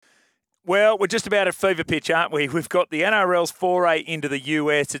Well, we're just about at fever pitch, aren't we? We've got the NRL's foray into the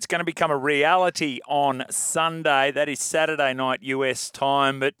US. It's going to become a reality on Sunday. That is Saturday night US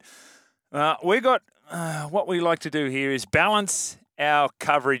time. But we've got what we like to do here is balance our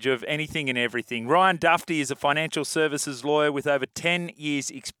coverage of anything and everything. Ryan Dufty is a financial services lawyer with over 10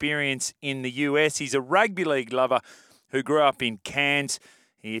 years' experience in the US. He's a rugby league lover who grew up in Cairns.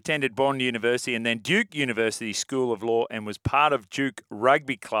 He attended Bond University and then Duke University School of Law and was part of Duke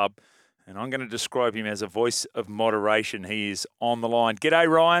Rugby Club. And I'm going to describe him as a voice of moderation. He is on the line. G'day,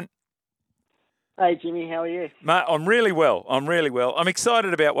 Ryan. Hey, Jimmy. How are you? Mate, I'm really well. I'm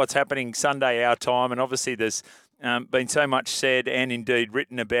excited about what's happening Sunday our time, and obviously there's been so much said and indeed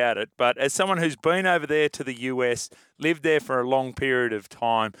written about it. But as someone who's been over there to the US, lived there for a long period of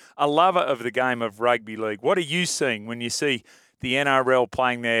time, a lover of the game of rugby league, what are you seeing when you see the NRL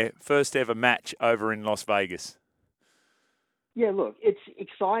playing their first ever match over in Las Vegas? Yeah, look, it's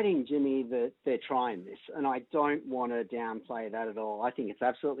exciting, Jimmy, that they're trying this, and I don't want to downplay that at all. I think it's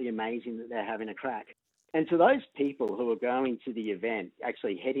absolutely amazing that they're having a crack. And to those people who are going to the event,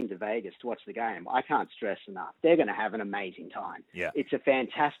 actually heading to Vegas to watch the game, I can't stress enough. They're going to have an amazing time. Yeah. It's a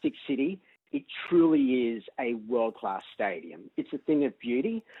fantastic city. It truly is a world-class stadium. It's a thing of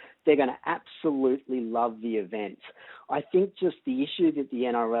beauty. They're going to absolutely love the event. I think just the issue that the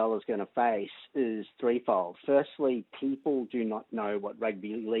NRL is going to face is threefold. Firstly, people do not know what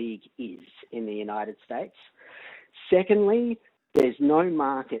rugby league is in the United States. Secondly, there's no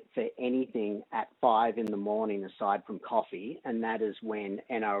market for anything at 5 a.m. aside from coffee, and that is when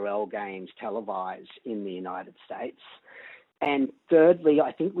NRL games televise in the United States. And thirdly,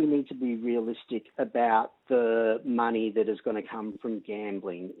 I think we need to be realistic about the money that is going to come from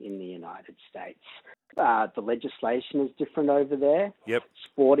gambling in the United States. The legislation is different over there. Yep.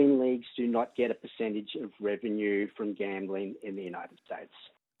 Sporting leagues do not get a percentage of revenue from gambling in the United States.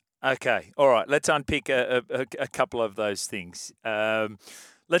 Okay. All right. Let's unpick a couple of those things.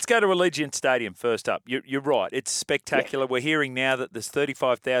 Let's go to Allegiant Stadium first up. You're right. It's spectacular. Yes. We're hearing now that there's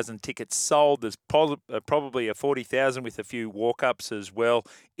 35,000 tickets sold. There's probably a 40,000 with a few walk-ups as well.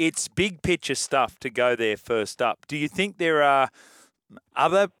 It's big picture stuff to go there first up. Do you think there are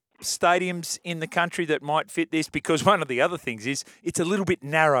other stadiums in the country that might fit this? Because one of the other things is it's a little bit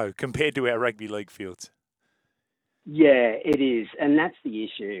narrow compared to our rugby league fields. Yeah, it is, and that's the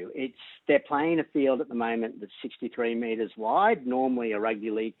issue. They're playing a field at the moment that's 63 metres wide. Normally, a rugby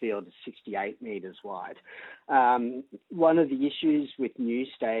league field is 68 metres wide. One of the issues with new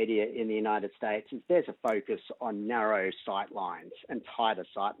stadia in the United States is there's a focus on narrow sight lines and tighter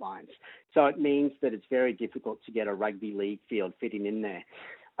sight lines. So it means that it's very difficult to get a rugby league field fitting in there.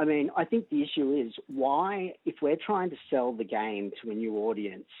 I mean, I think the issue is why, if we're trying to sell the game to a new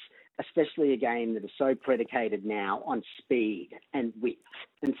audience, especially a game that is so predicated now on speed and width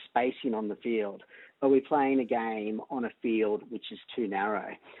and spacing on the field, are we playing a game on a field which is too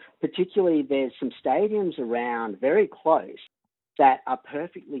narrow? Particularly, there's some stadiums around very close that are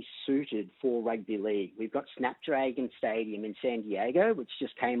perfectly suited for rugby league. We've got Snapdragon Stadium in San Diego, which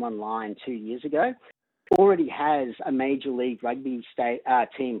just came online 2 years ago. Already has a major league rugby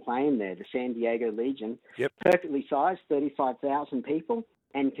team playing there, the San Diego Legion. Yep. Perfectly sized, 35,000 people,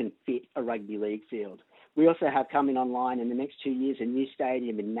 and can fit a rugby league field. We also have coming online in the next 2 years a new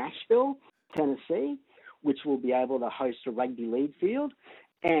stadium in Nashville, Tennessee, which will be able to host a rugby league field.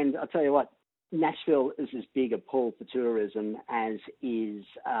 And I'll tell you what, Nashville is as big a pull for tourism as is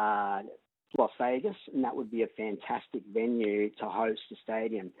Las Vegas, and that would be a fantastic venue to host a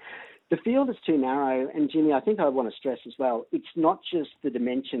stadium. The field is too narrow, and Jimmy, I think I want to stress as well, it's not just the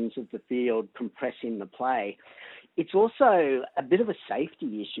dimensions of the field compressing the play. It's also a bit of a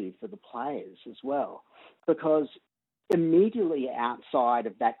safety issue for the players as well, because immediately outside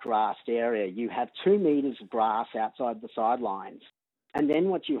of that grassed area, you have 2 metres of grass outside the sidelines. And then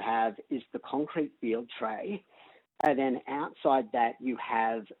what you have is the concrete field tray. And then outside that, you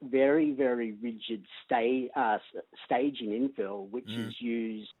have very, very rigid staging infill, which is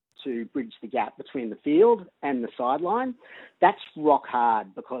used to bridge the gap between the field and the sideline. That's rock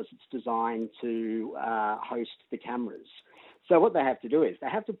hard because it's designed to host the cameras. So what they have to do is they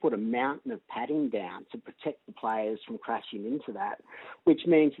have to put a mountain of padding down to protect the players from crashing into that, which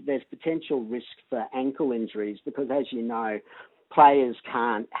means that there's potential risk for ankle injuries because, as you know, players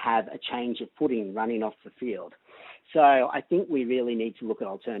can't have a change of footing running off the field. So I think we really need to look at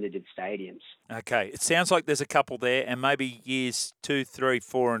alternative stadiums. Okay, it sounds like there's a couple there, and maybe years 2, 3,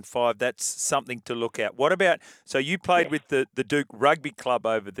 4, and 5. That's something to look at. What about? So you played with the Duke Rugby Club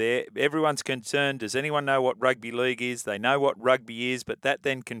over there. Everyone's concerned. Does anyone know what rugby league is? They know what rugby is, but that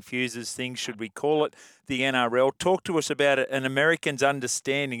then confuses things. Should we call it the NRL? Talk to us about it, an American's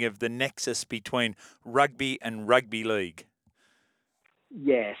understanding of the nexus between rugby and rugby league.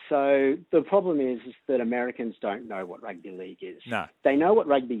 Yeah, so the problem is that Americans don't know what rugby league is. No. They know what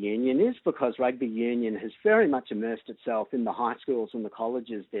rugby union is because rugby union has very much immersed itself in the high schools and the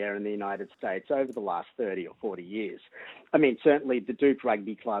colleges there in the United States over the last 30 or 40 years. I mean, certainly the Duke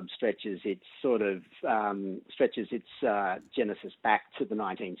Rugby Club stretches its genesis back to the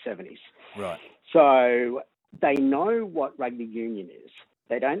 1970s. Right. So they know what rugby union is.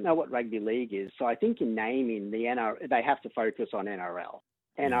 They don't know what rugby league is. So I think in naming the NRL, they have to focus on NRL.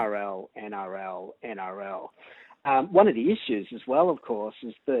 NRL, NRL, NRL. One of the issues as well, of course,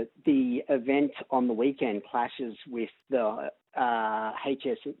 is that the event on the weekend clashes with the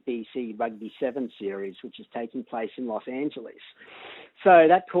HSBC Rugby 7 series, which is taking place in Los Angeles. So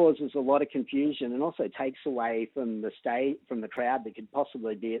that causes a lot of confusion and also takes away from the crowd that could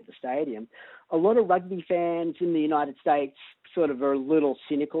possibly be at the stadium. A lot of rugby fans in the United States sort of are a little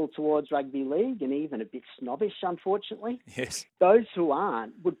cynical towards rugby league and even a bit snobbish, unfortunately. Yes. Those who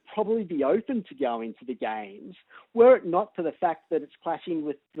aren't would probably be open to going to the games were it not for the fact that it's clashing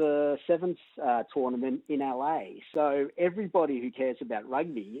with the Sevens tournament in LA. So everybody who cares about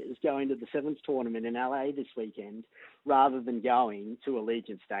rugby is going to the Sevens tournament in LA this weekend rather than going to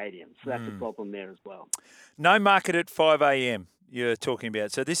Allegiant Stadium. So that's a problem there as well. No market at 5 a.m. you're talking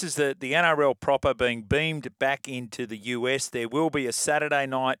about. So this is the NRL proper being beamed back into the US. There will be a Saturday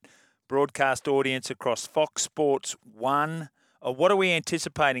night broadcast audience across Fox Sports 1. What are we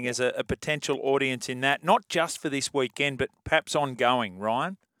anticipating as a potential audience in that, not just for this weekend, but perhaps ongoing,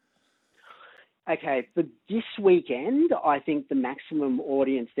 Ryan? Okay, for this weekend, I think the maximum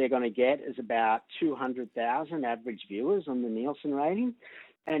audience they're going to get is about 200,000 average viewers on the Nielsen rating.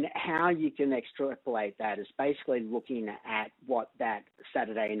 And how you can extrapolate that is basically looking at what that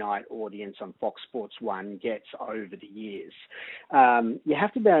Saturday night audience on Fox Sports 1 gets over the years. You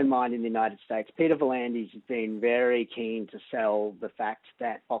have to bear in mind in the United States, Peter V'landys has been very keen to sell the fact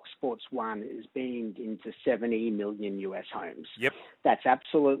that Fox Sports 1 is beamed into 70 million US homes. Yep. That's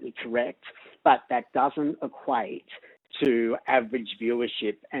absolutely correct, but that doesn't equate to average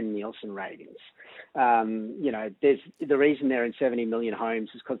viewership and Nielsen ratings. There's the reason they're in 70 million homes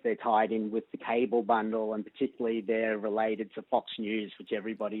is because they're tied in with the cable bundle, and particularly they're related to Fox News, which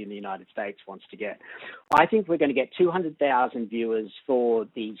everybody in the United States wants to get. I think we're going to get 200,000 viewers for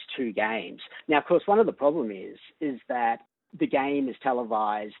these two games. Now, of course, one of the problem is that the game is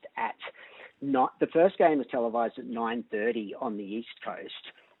televised the first game is televised at 9:30 on the East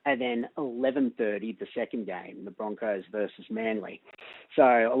Coast, and then 11:30 the second game, the Broncos versus Manly. So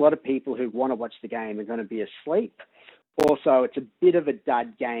a lot of people who want to watch the game are going to be asleep. Also, it's a bit of a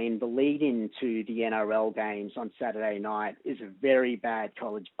dud game. The lead-in to the NRL games on Saturday night is a very bad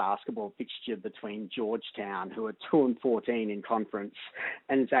college basketball fixture between Georgetown, who are 2-14 in conference,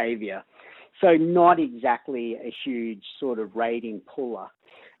 and Xavier. So not exactly a huge sort of rating puller.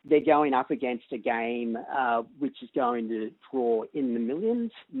 They're going up against a game which is going to draw in the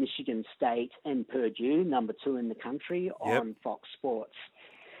millions, Michigan State and Purdue, number 2 in the country, on Fox Sports.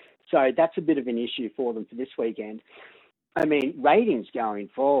 So that's a bit of an issue for them for this weekend. I mean, ratings going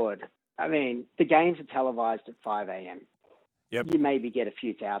forward, the games are televised at 5 a.m. Yep. You maybe get a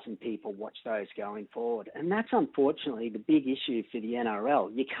few thousand people watch those going forward. And that's unfortunately the big issue for the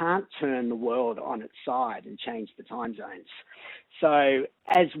NRL. You can't turn the world on its side and change the time zones. So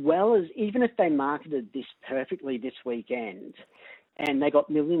as well as, even if they marketed this perfectly this weekend and they got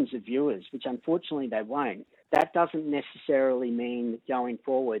millions of viewers, which unfortunately they won't, that doesn't necessarily mean going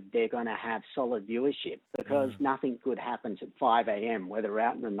forward they're going to have solid viewership, because nothing good happens at 5 a.m., whether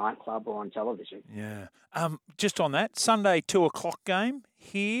out in a nightclub or on television. Yeah. Just on that, Sunday 2:00 game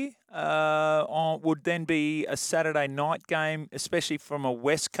here would then be a Saturday night game, especially from a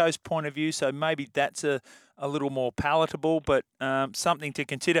West Coast point of view. So maybe that's a little more palatable, but something to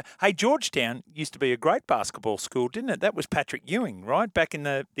consider. Hey, Georgetown used to be a great basketball school, didn't it? That was Patrick Ewing, right, back in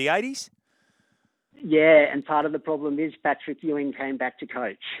the 80s? Yeah, and part of the problem is Patrick Ewing came back to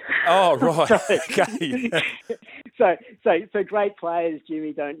coach. Oh, right. Okay. So great players,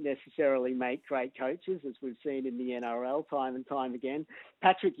 Jimmy, don't necessarily make great coaches, as we've seen in the NRL time and time again.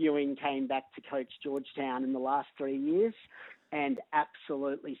 Patrick Ewing came back to coach Georgetown in the last 3 years. and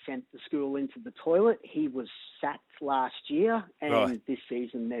absolutely sent the school into the toilet. He was sacked last year, and This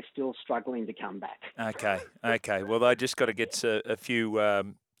season they're still struggling to come back. Okay. Well, they just got to get a few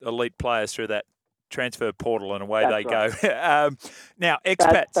elite players through that transfer portal, and away they go. Now,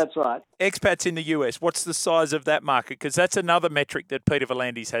 expats. That's right. Expats in the US, what's the size of that market? Because that's another metric that Peter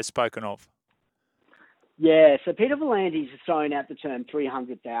V'landys has spoken of. Yeah, so Peter V'landys has thrown out the term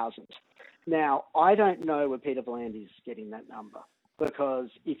 300,000. Now, I don't know where Peter V'landys is getting that number, because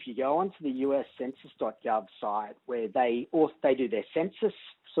if you go onto the US Census.gov site, where they do their census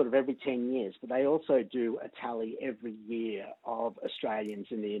sort of every 10 years, but they also do a tally every year of Australians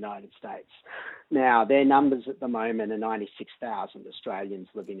in the United States. Now, their numbers at the moment are 96,000 Australians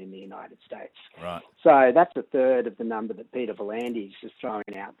living in the United States. Right. So that's a third of the number that Peter V'landys is throwing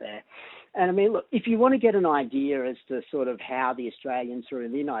out there. And I mean, look, if you want to get an idea as to sort of how the Australians who are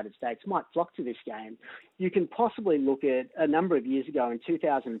in the United States might flock to this game, you can possibly look at a number of years ago in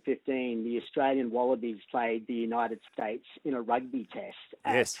 2015, the Australian Wallabies played the United States in a rugby test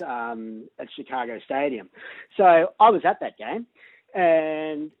at Chicago Stadium. So I was at that game,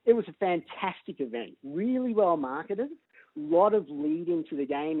 and it was a fantastic event, really well marketed. A lot of lead into the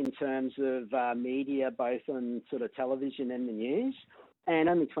game in terms of media, both on sort of television and the news, and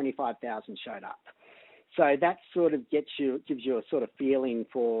only 25,000 showed up. So that sort of gives you a sort of feeling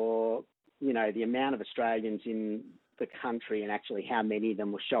for, you know, the amount of Australians in the country and actually how many of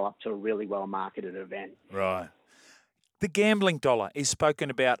them will show up to a really well marketed event. Right. The gambling dollar is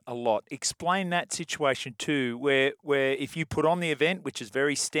spoken about a lot. Explain that situation too, where if you put on the event, which is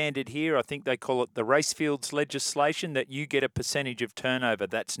very standard here, I think they call it the Racefields legislation, that you get a percentage of turnover.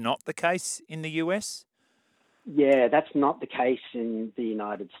 That's not the case in the US? Yeah, that's not the case in the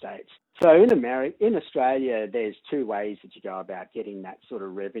United States. So in Australia, there's two ways that you go about getting that sort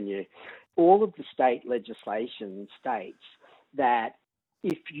of revenue. All of the state legislation states that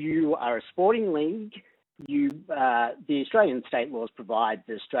if you are a sporting league, the Australian state laws provide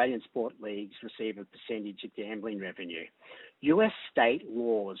the Australian sport leagues receive a percentage of gambling revenue. US state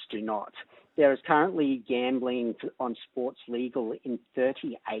laws do not. There is currently gambling on sports legal in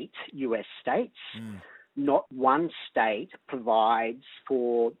 38 US states. Not one state provides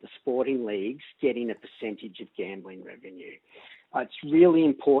for the sporting leagues getting a percentage of gambling revenue. It's really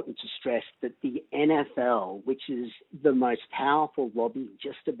important to stress that the NFL, which is the most powerful lobby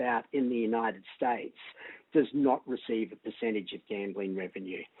just about in the United States, does not receive a percentage of gambling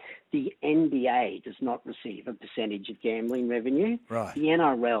revenue. The NBA does not receive a percentage of gambling revenue. Right. The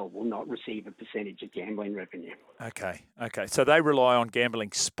NRL will not receive a percentage of gambling revenue. Okay. So they rely on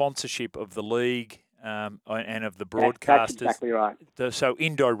gambling sponsorship of the league and of the broadcasters. That's exactly right. So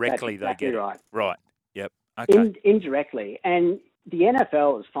indirectly they get right. it. Right. Yep. Okay. Indirectly. And the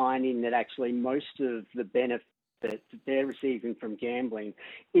NFL is finding that actually most of the benefit that they're receiving from gambling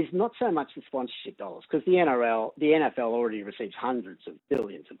is not so much the sponsorship dollars, because the NFL already receives hundreds of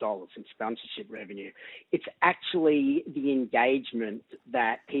billions of dollars in sponsorship revenue. It's actually the engagement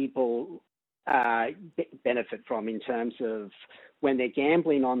that people benefit from in terms of when they're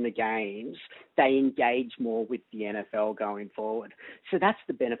gambling on the games, they engage more with the NFL going forward. So that's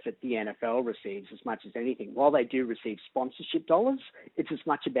the benefit the NFL receives as much as anything. While they do receive sponsorship dollars, it's as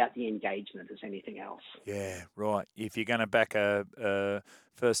much about the engagement as anything else. Yeah, right. If you're going to back a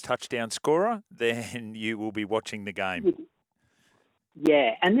first touchdown scorer, then you will be watching the game.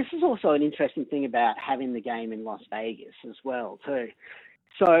 Yeah, and this is also an interesting thing about having the game in Las Vegas as well, too.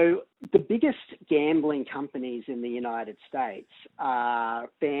 So the biggest gambling companies in the United States are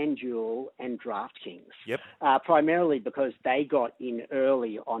FanDuel and DraftKings. Yep. Primarily because they got in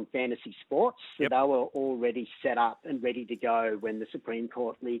early on fantasy sports, so Yep. They were already set up and ready to go when the Supreme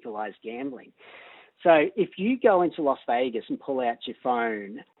Court legalized gambling. So if you go into Las Vegas and pull out your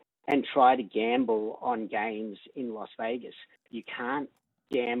phone and try to gamble on games in Las Vegas, you can't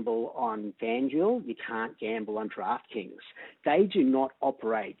gamble on FanDuel, you can't gamble on DraftKings. They do not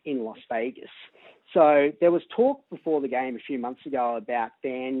operate in Las Vegas. So there was talk before the game a few months ago about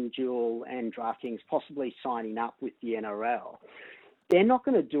FanDuel and DraftKings possibly signing up with the NRL. They're not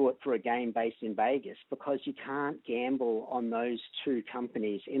going to do it for a game based in Vegas because you can't gamble on those two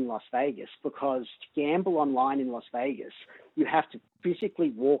companies in Las Vegas, because to gamble online in Las Vegas, you have to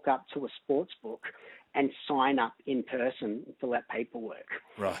physically walk up to a sports book and sign up in person and fill out paperwork.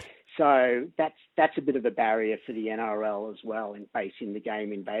 Right. So that's a bit of a barrier for the NRL as well in basing the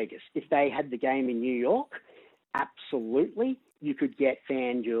game in Vegas. If they had the game in New York, absolutely, you could get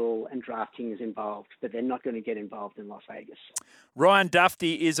FanDuel and DraftKings involved, but they're not going to get involved in Las Vegas. Ryan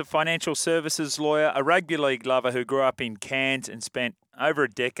Dufty is a financial services lawyer, a rugby league lover who grew up in Cairns and spent over a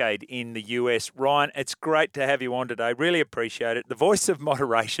decade in the US. Ryan, it's great to have you on today. Really appreciate it. The voice of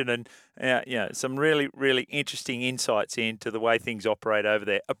moderation and some really, really interesting insights into the way things operate over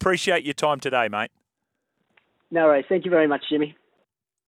there. Appreciate your time today, mate. No worries. Thank you very much, Jimmy.